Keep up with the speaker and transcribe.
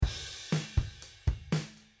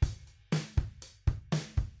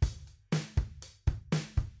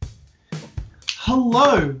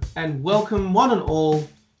Hello and welcome one and all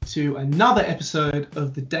to another episode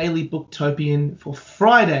of the Daily Booktopian for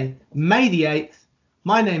Friday, May the 8th.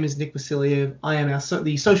 My name is Nick Vasiliev. I am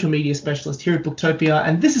the social media specialist here at Booktopia,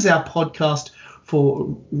 and this is our podcast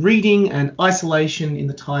for reading and isolation in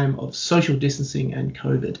the time of social distancing and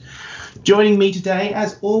COVID. Joining me today,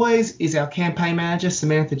 as always, is our campaign manager,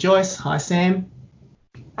 Samantha Joyce. Hi, Sam.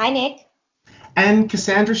 Hi, Nick. And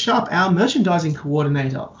Cassandra Sharp, our merchandising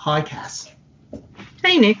coordinator. Hi, Cass.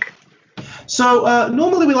 Hey, Nick. So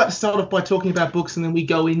normally we like to start off by talking about books and then we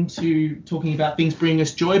go into talking about things bringing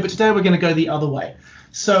us joy, but today we're going to go the other way.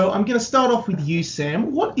 So I'm going to start off with you,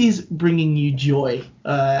 Sam. What is bringing you joy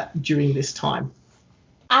during this time?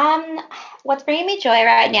 What's bringing me joy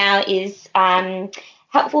right now is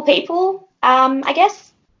helpful people, I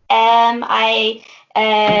guess. I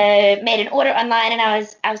made an order online and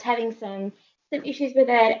I was having some issues with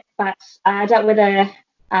it, but I dealt with a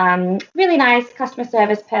really nice customer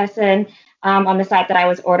service person on the site that I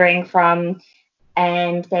was ordering from,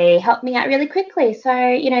 and they helped me out really quickly. So,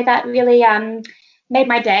 that really made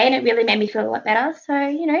my day, and it really made me feel a lot better.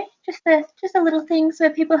 So, just the little things where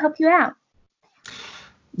people help you out.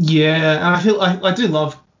 Yeah, and I do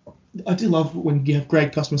love when you have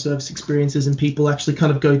great customer service experiences and people actually kind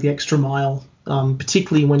of go the extra mile,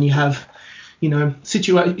 particularly when you have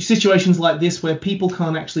situations like this where people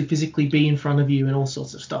can't actually physically be in front of you and all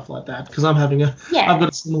sorts of stuff like that. Because I've got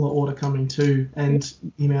a similar order coming too, and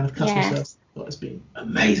the amount of customer service has been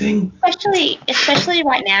amazing. Especially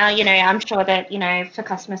right now, I'm sure that, for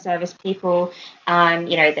customer service people,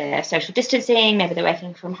 they're social distancing, maybe they're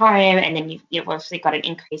working from home, and then you've obviously got an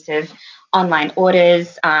increase of online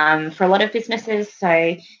orders for a lot of businesses. So,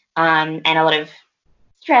 and a lot of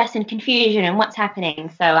stress and confusion and what's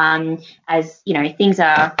happening. So as things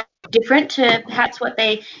are different to perhaps what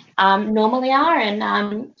they normally are, and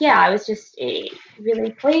I was just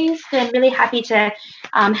really pleased and really happy to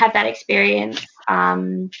have that experience.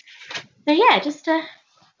 That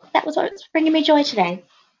was what's bringing me joy today.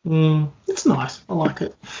 It's nice. I like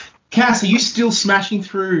it. Cass, are you still smashing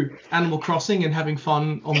through Animal Crossing and having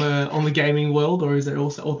fun on the gaming world, or is there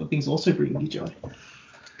also other things also bringing you joy?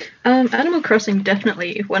 Animal Crossing,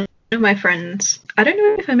 definitely. One of my friends, I don't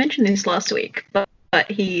know if I mentioned this last week, but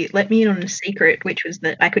he let me in on a secret, which was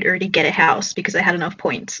that I could already get a house because I had enough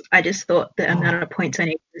points. I just thought the amount of points I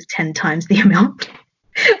needed was 10 times the amount.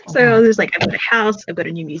 So I was just like, I've got a house, I've got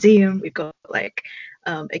a new museum, we've got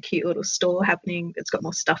a cute little store happening that's got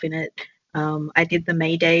more stuff in it. I did the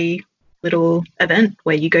May Day little event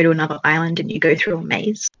where you go to another island and you go through a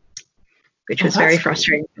maze, which was very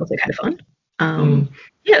frustrating, but also kind of fun.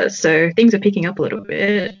 Yeah, so things are picking up a little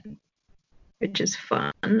bit, which is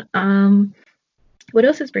fun. What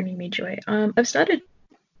else is bringing me joy? I've started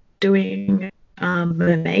doing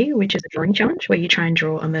Mermaid, which is a drawing challenge where you try and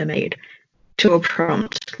draw a mermaid to a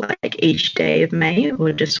prompt like each day of May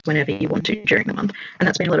or just whenever you want to during the month, and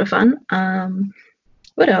that's been a lot of fun.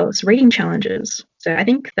 What else? Reading challenges. So I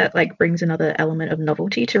think that brings another element of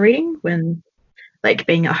novelty to reading when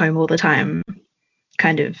being at home all the time.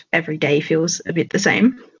 Kind of every day feels a bit the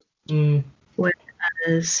same.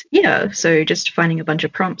 Whereas, so just finding a bunch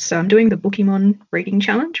of prompts. So I'm doing the Pokemon reading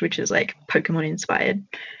challenge, which is Pokemon inspired,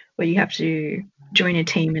 where you have to join a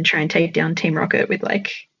team and try and take down Team Rocket with a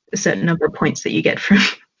certain number of points that you get from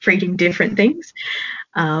reading different things,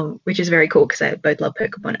 which is very cool because I both love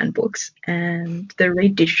Pokemon and books. And the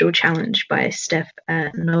Read Digital Challenge by Steph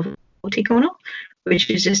at Novelty Corner, which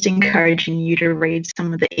is just encouraging you to read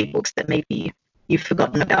some of the ebooks that maybe you've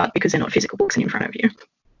forgotten about because they're not physical books in front of you.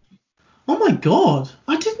 Oh my god,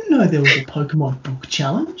 I didn't know there was a Pokemon book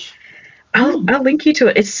challenge. I'll link you to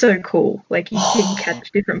it. It's so cool. You can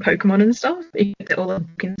catch different Pokemon and stuff. They're all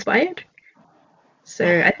book inspired. So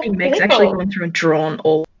I think Meg's actually gone through and drawn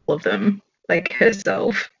all of them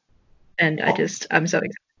herself. And I'm so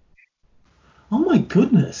excited. Oh my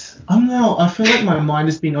goodness. I feel like my mind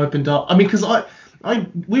has been opened up. I mean, because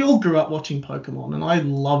we all grew up watching Pokemon and I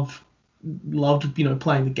loved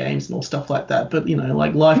playing the games and all stuff like that, but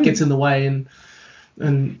life gets in the way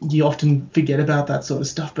and you often forget about that sort of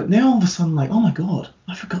stuff. But now all of a sudden, oh my god,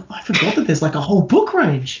 I forgot that there's a whole book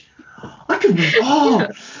range. I could read.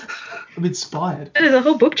 I'm inspired. There's a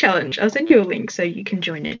whole book challenge. I'll send you a link so you can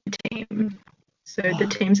join a team. So the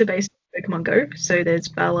teams are based on Pokemon Go. So there's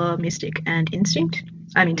Valor, Mystic, and Instinct.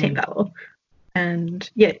 I mean Team Valor. And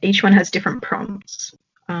each one has different prompts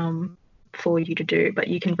for you to do, but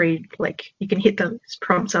you can read you can hit those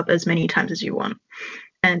prompts up as many times as you want,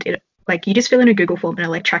 and it you just fill in a Google form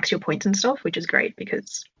and it tracks your points and stuff, which is great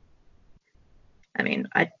because I mean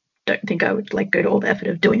I don't think I would go to all the effort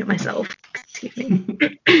of doing it myself. Excuse me.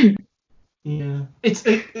 Yeah, it's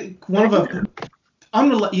one of a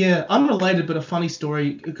unrelated but a funny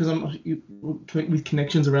story because with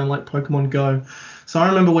connections around like Pokemon Go. So I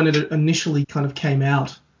remember when it initially kind of came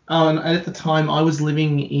out. And at the time I was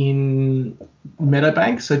living in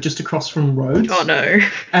Meadowbank, so just across from Rhodes. Oh no.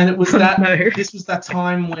 And it was This was that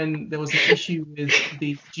time when there was an issue with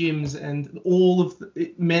the gyms, and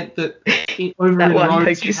it meant that over that in one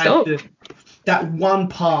Rhodes Pokestop. That one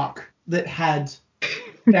park that had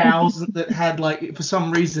like, for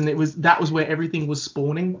some reason that was where everything was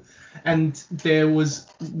spawning, and I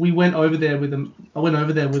went over there with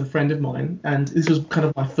a friend of mine, and this was kind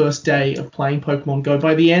of my first day of playing Pokemon Go.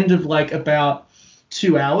 By the end of like about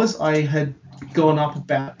 2 hours, I had gone up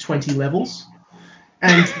about 20 levels,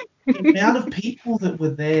 and the amount of people that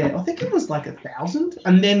were there, I think it was like 1,000,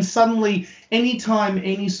 and then suddenly anytime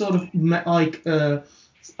any sort of like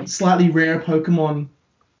slightly rare Pokemon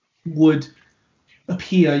would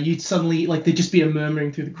appear, you'd suddenly, like, there'd just be a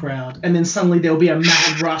murmuring through the crowd, and then suddenly there'll be a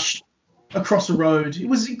mad rush across a road. It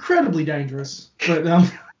was incredibly dangerous, but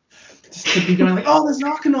just to be going like, oh, there's an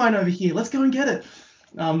Arcanine over here, let's go and get it.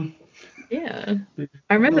 Yeah,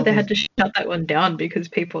 I remember they had to shut that one down because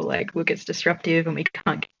people like, look, it's disruptive and we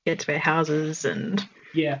can't get to our houses, and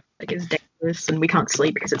like it's dangerous and we can't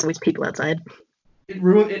sleep because it's always people outside.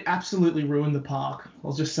 It absolutely ruined the park.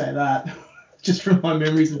 I'll just say that, just from my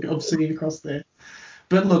memories of seeing across there.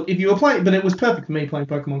 But look, if you were playing, but it was perfect for me playing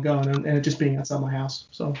Pokemon Go and it just being outside my house,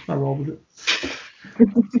 so I rolled with it.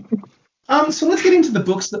 So let's get into the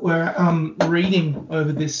books that we're reading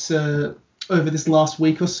over this last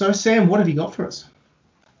week or so. Sam, what have you got for us?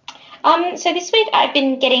 So this week I've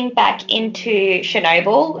been getting back into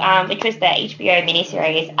Chernobyl, which was the HBO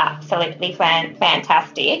miniseries, absolutely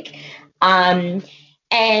fantastic. And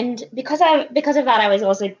because of that, I was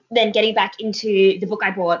also then getting back into the book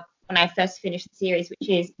I bought when I first finished the series, which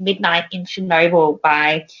is Midnight in Chernobyl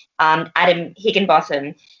by Adam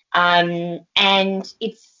Higginbotham. And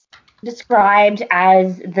it's described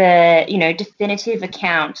as the, definitive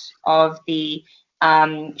account of the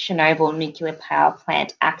Chernobyl nuclear power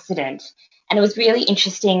plant accident. And it was really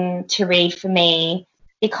interesting to read for me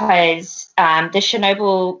because the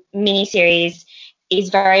Chernobyl miniseries is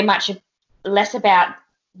very much less about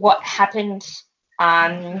what happened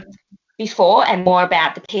before and more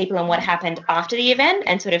about the people and what happened after the event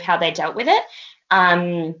and sort of how they dealt with it.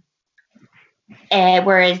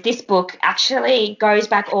 Whereas this book actually goes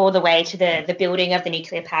back all the way to the building of the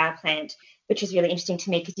nuclear power plant, which is really interesting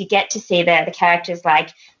to me because you get to see the characters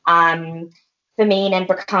like Fomin and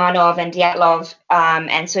Brekhanov and Dyatlov,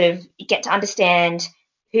 and sort of get to understand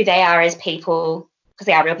who they are as people, because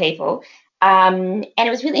they are real people. And it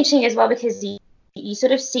was really interesting as well because you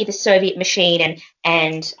sort of see the Soviet machine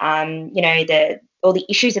and all the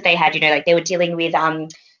issues that they had, like they were dealing with,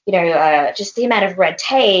 just the amount of red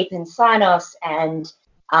tape and sign-offs and,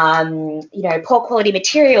 poor quality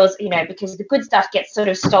materials, because the good stuff gets sort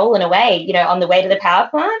of stolen away, on the way to the power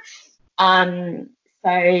plant.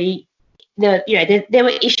 So there were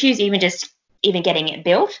issues even getting it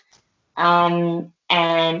built.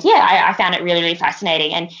 And yeah, I found it really, really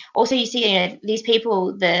fascinating. And also you see, these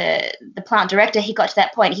people, the plant director, he got to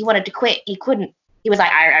that point, he wanted to quit. He couldn't. He was like,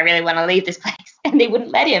 I really want to leave this place. And they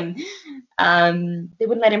wouldn't let him. They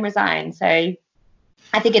wouldn't let him resign. So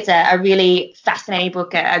I think it's a really fascinating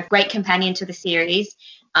book, a great companion to the series,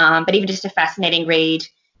 but even just a fascinating read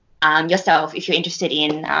yourself if you're interested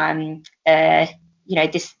in,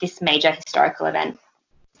 this major historical event.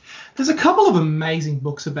 There's a couple of amazing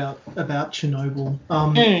books about Chernobyl.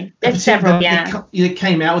 There's several, yeah. That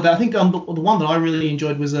came out with that. I think the one that I really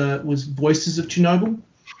enjoyed was Voices of Chernobyl.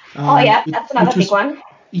 That's another big one.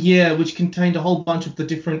 Yeah, which contained a whole bunch of the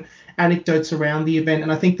different anecdotes around the event,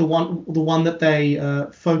 and I think the one that they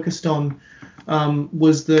focused on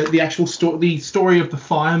was the actual story of the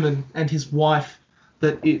fireman and his wife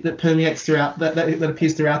that permeates throughout that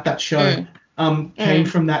appears throughout that show. Came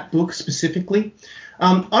from that book specifically.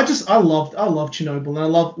 I love Chernobyl, and I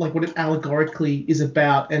love like what it allegorically is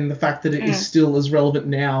about, and the fact that it is still as relevant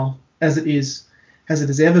now as it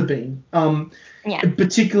has ever been.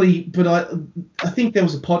 Particularly, but I think there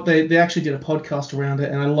was they actually did a podcast around it,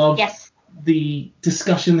 and I love the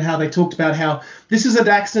discussion, how they talked about how this is an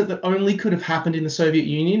accident that only could have happened in the Soviet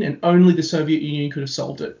Union, and only the Soviet Union could have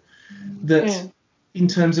solved it. That in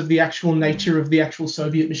terms of the actual nature of the actual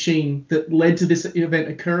Soviet machine that led to this event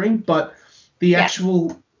occurring, but the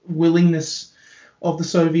actual willingness of the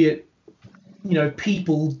Soviet,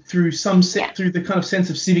 people through the kind of sense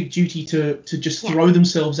of civic duty to just throw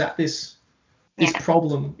themselves at this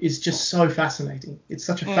problem is just so fascinating. It's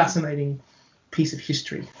such a fascinating piece of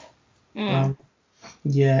history.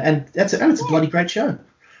 Yeah, and it's a bloody great show.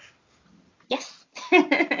 Yes.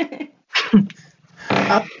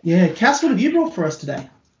 Yeah, Cass, what have you brought for us today?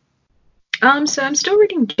 So I'm still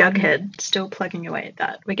reading Jughead, still plugging away at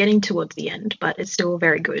that. We're getting towards the end, but it's still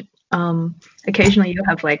very good. Occasionally you'll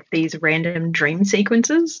have like these random dream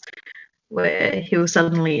sequences where he'll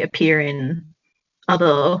suddenly appear in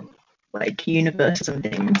other like universes and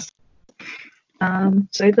things.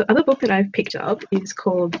 So the other book that I've picked up is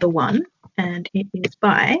called The One, and it is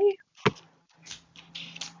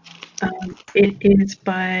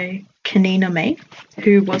by Kanina May,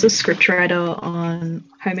 who was a scriptwriter on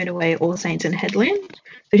Home and Away, All Saints and Headland.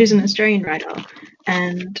 So she's an Australian writer,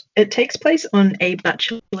 and it takes place on a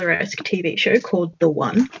Bachelor-esque TV show called The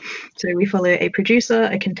One. So we follow a producer,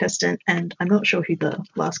 a contestant, and I'm not sure who the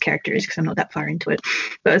last character is because I'm not that far into it,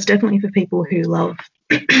 but it's definitely for people who love,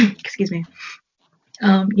 excuse me,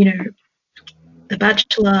 The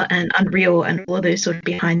Bachelor and Unreal and all of those sort of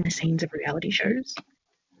behind the scenes of reality shows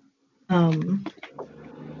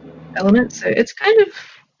elements. So it's kind of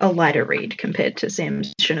a lighter read compared to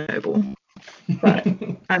Sam's Chernobyl, but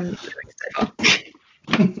I'm enjoying it so far.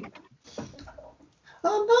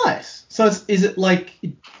 Oh, nice. So is it like,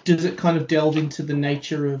 does it kind of delve into the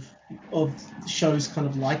nature of shows kind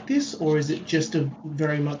of like this, or is it just a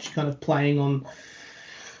very much kind of playing on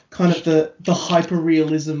kind of the hyper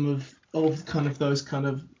realism of kind of those kind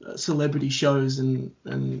of celebrity shows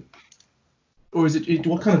and or is it,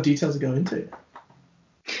 what kind of details it go into?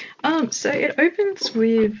 So it opens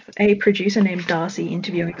with a producer named Darcy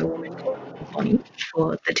interviewing a woman called Bonnie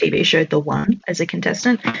for the TV show The One as a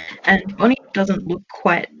contestant, and Bonnie doesn't look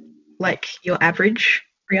quite like your average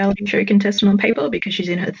reality show contestant on paper because she's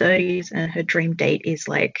in her 30s and her dream date is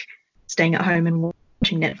like staying at home and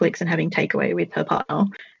watching Netflix and having takeaway with her partner,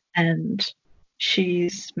 and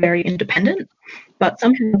she's very independent, but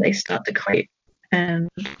somehow they start to click, and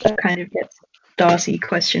that kind of gets Darcy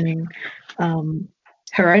questioning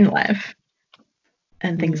her own life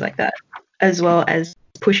and things like that, as well as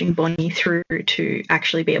pushing Bonnie through to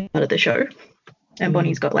actually be a part of the show. And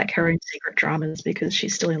Bonnie's got like her own secret dramas because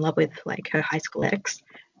she's still in love with like her high school ex.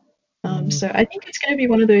 So I think it's going to be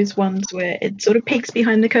one of those ones where it sort of peeks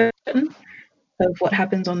behind the curtain of what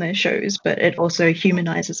happens on their shows, but it also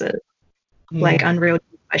humanizes it, like Unreal,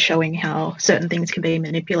 by showing how certain things can be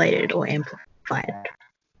manipulated or amplified.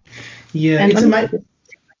 Yeah, and it's amazing.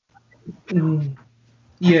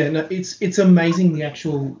 Yeah, no, it's amazing the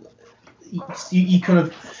actual. You kind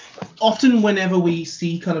of often whenever we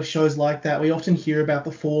see kind of shows like that, we often hear about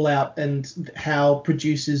the fallout and how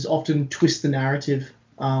producers often twist the narrative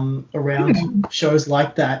around shows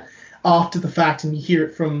like that after the fact, and you hear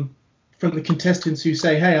it from the contestants who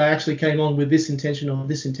say, "Hey, I actually came on with this intention or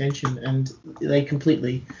this intention," and they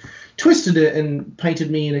completely twisted it and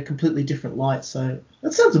painted me in a completely different light. So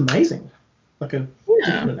that sounds amazing, like a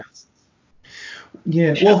different analysis.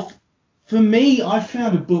 Yeah, well, for me, I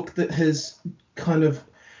found a book that has kind of,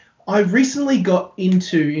 I recently got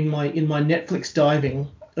into in my Netflix diving,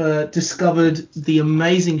 discovered the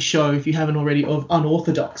amazing show, if you haven't already, of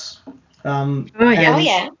Unorthodox.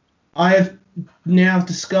 Yeah. I have now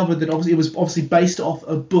discovered that it was obviously based off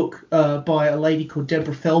a book by a lady called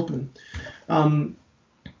Deborah Feldman,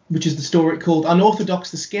 which is the story called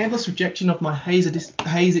Unorthodox: The Scandalous Rejection of My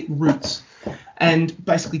Hasidic Roots, and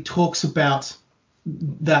basically talks about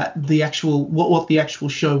that what the actual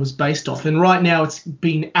show was based off. And right now it's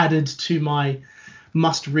been added to my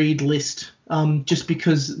must-read list, just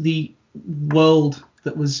because the world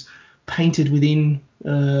that was painted within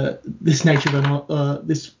this nature of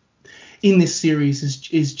this in this series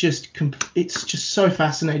is just it's just so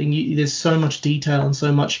fascinating. There's so much detail and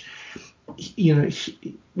so much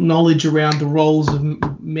knowledge around the roles of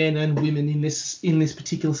men and women in this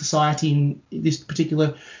particular society, in this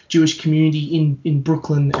particular Jewish community in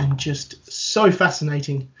Brooklyn, and just so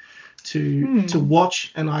fascinating to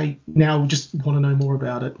watch. And I now just want to know more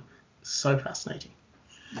about it. So fascinating.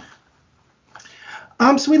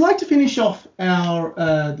 So we like to finish off our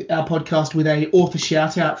podcast with a author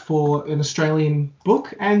shout out for an Australian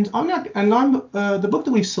book, and the book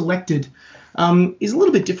that we've selected is a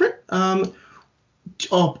little bit different,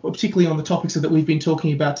 particularly on the topics that we've been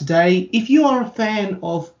talking about today. If you are a fan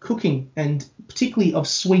of cooking, and particularly of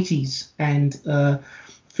sweeties and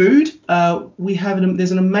food,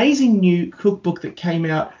 there's an amazing new cookbook that came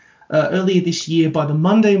out earlier this year by the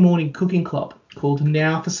Monday Morning Cooking Club called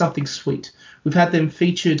Now for Something Sweet. We've had them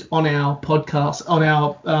featured on our podcast, on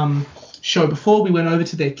our show before. We went over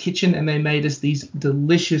to their kitchen and they made us these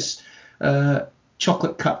delicious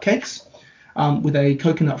chocolate cupcakes with a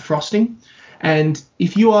coconut frosting. And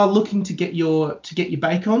if you are looking to get your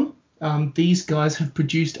bake on, these guys have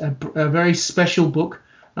produced a very special book,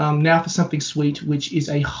 Now for Something Sweet, which is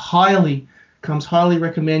comes highly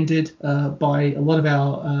recommended by a lot of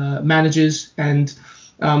our managers and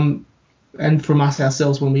from us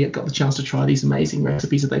ourselves when we got the chance to try these amazing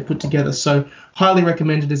recipes that they put together. So highly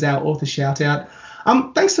recommended as our author shout out.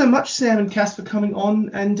 Thanks so much, Sam and Cass, for coming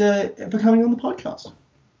on and for coming on the podcast.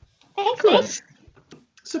 Thanks.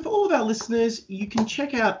 So for all of our listeners, you can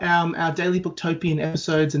check out our Daily Booktopian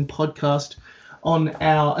episodes and podcast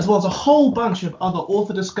as well as a whole bunch of other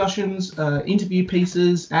author discussions, interview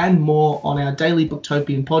pieces, and more on our Daily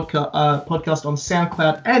Booktopian podcast on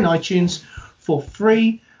SoundCloud and iTunes for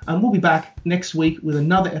free. And we'll be back next week with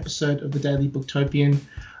another episode of the Daily Booktopian.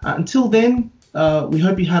 Until then, we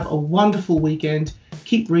hope you have a wonderful weekend.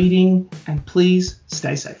 Keep reading and please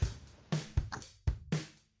stay safe.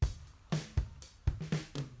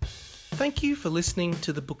 Thank you for listening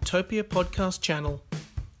to the Booktopia podcast channel.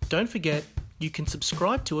 Don't forget, you can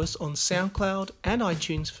subscribe to us on SoundCloud and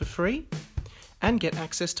iTunes for free and get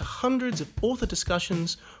access to hundreds of author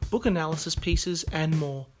discussions, book analysis pieces, and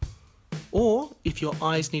more. Or, if your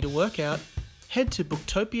eyes need a workout, head to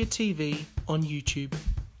Booktopia TV on YouTube.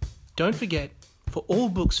 Don't forget, for all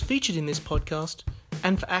books featured in this podcast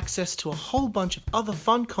and for access to a whole bunch of other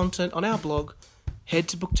fun content on our blog, head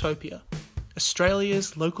to Booktopia,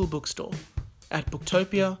 Australia's local bookstore, at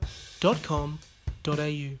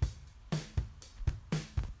booktopia.com.au.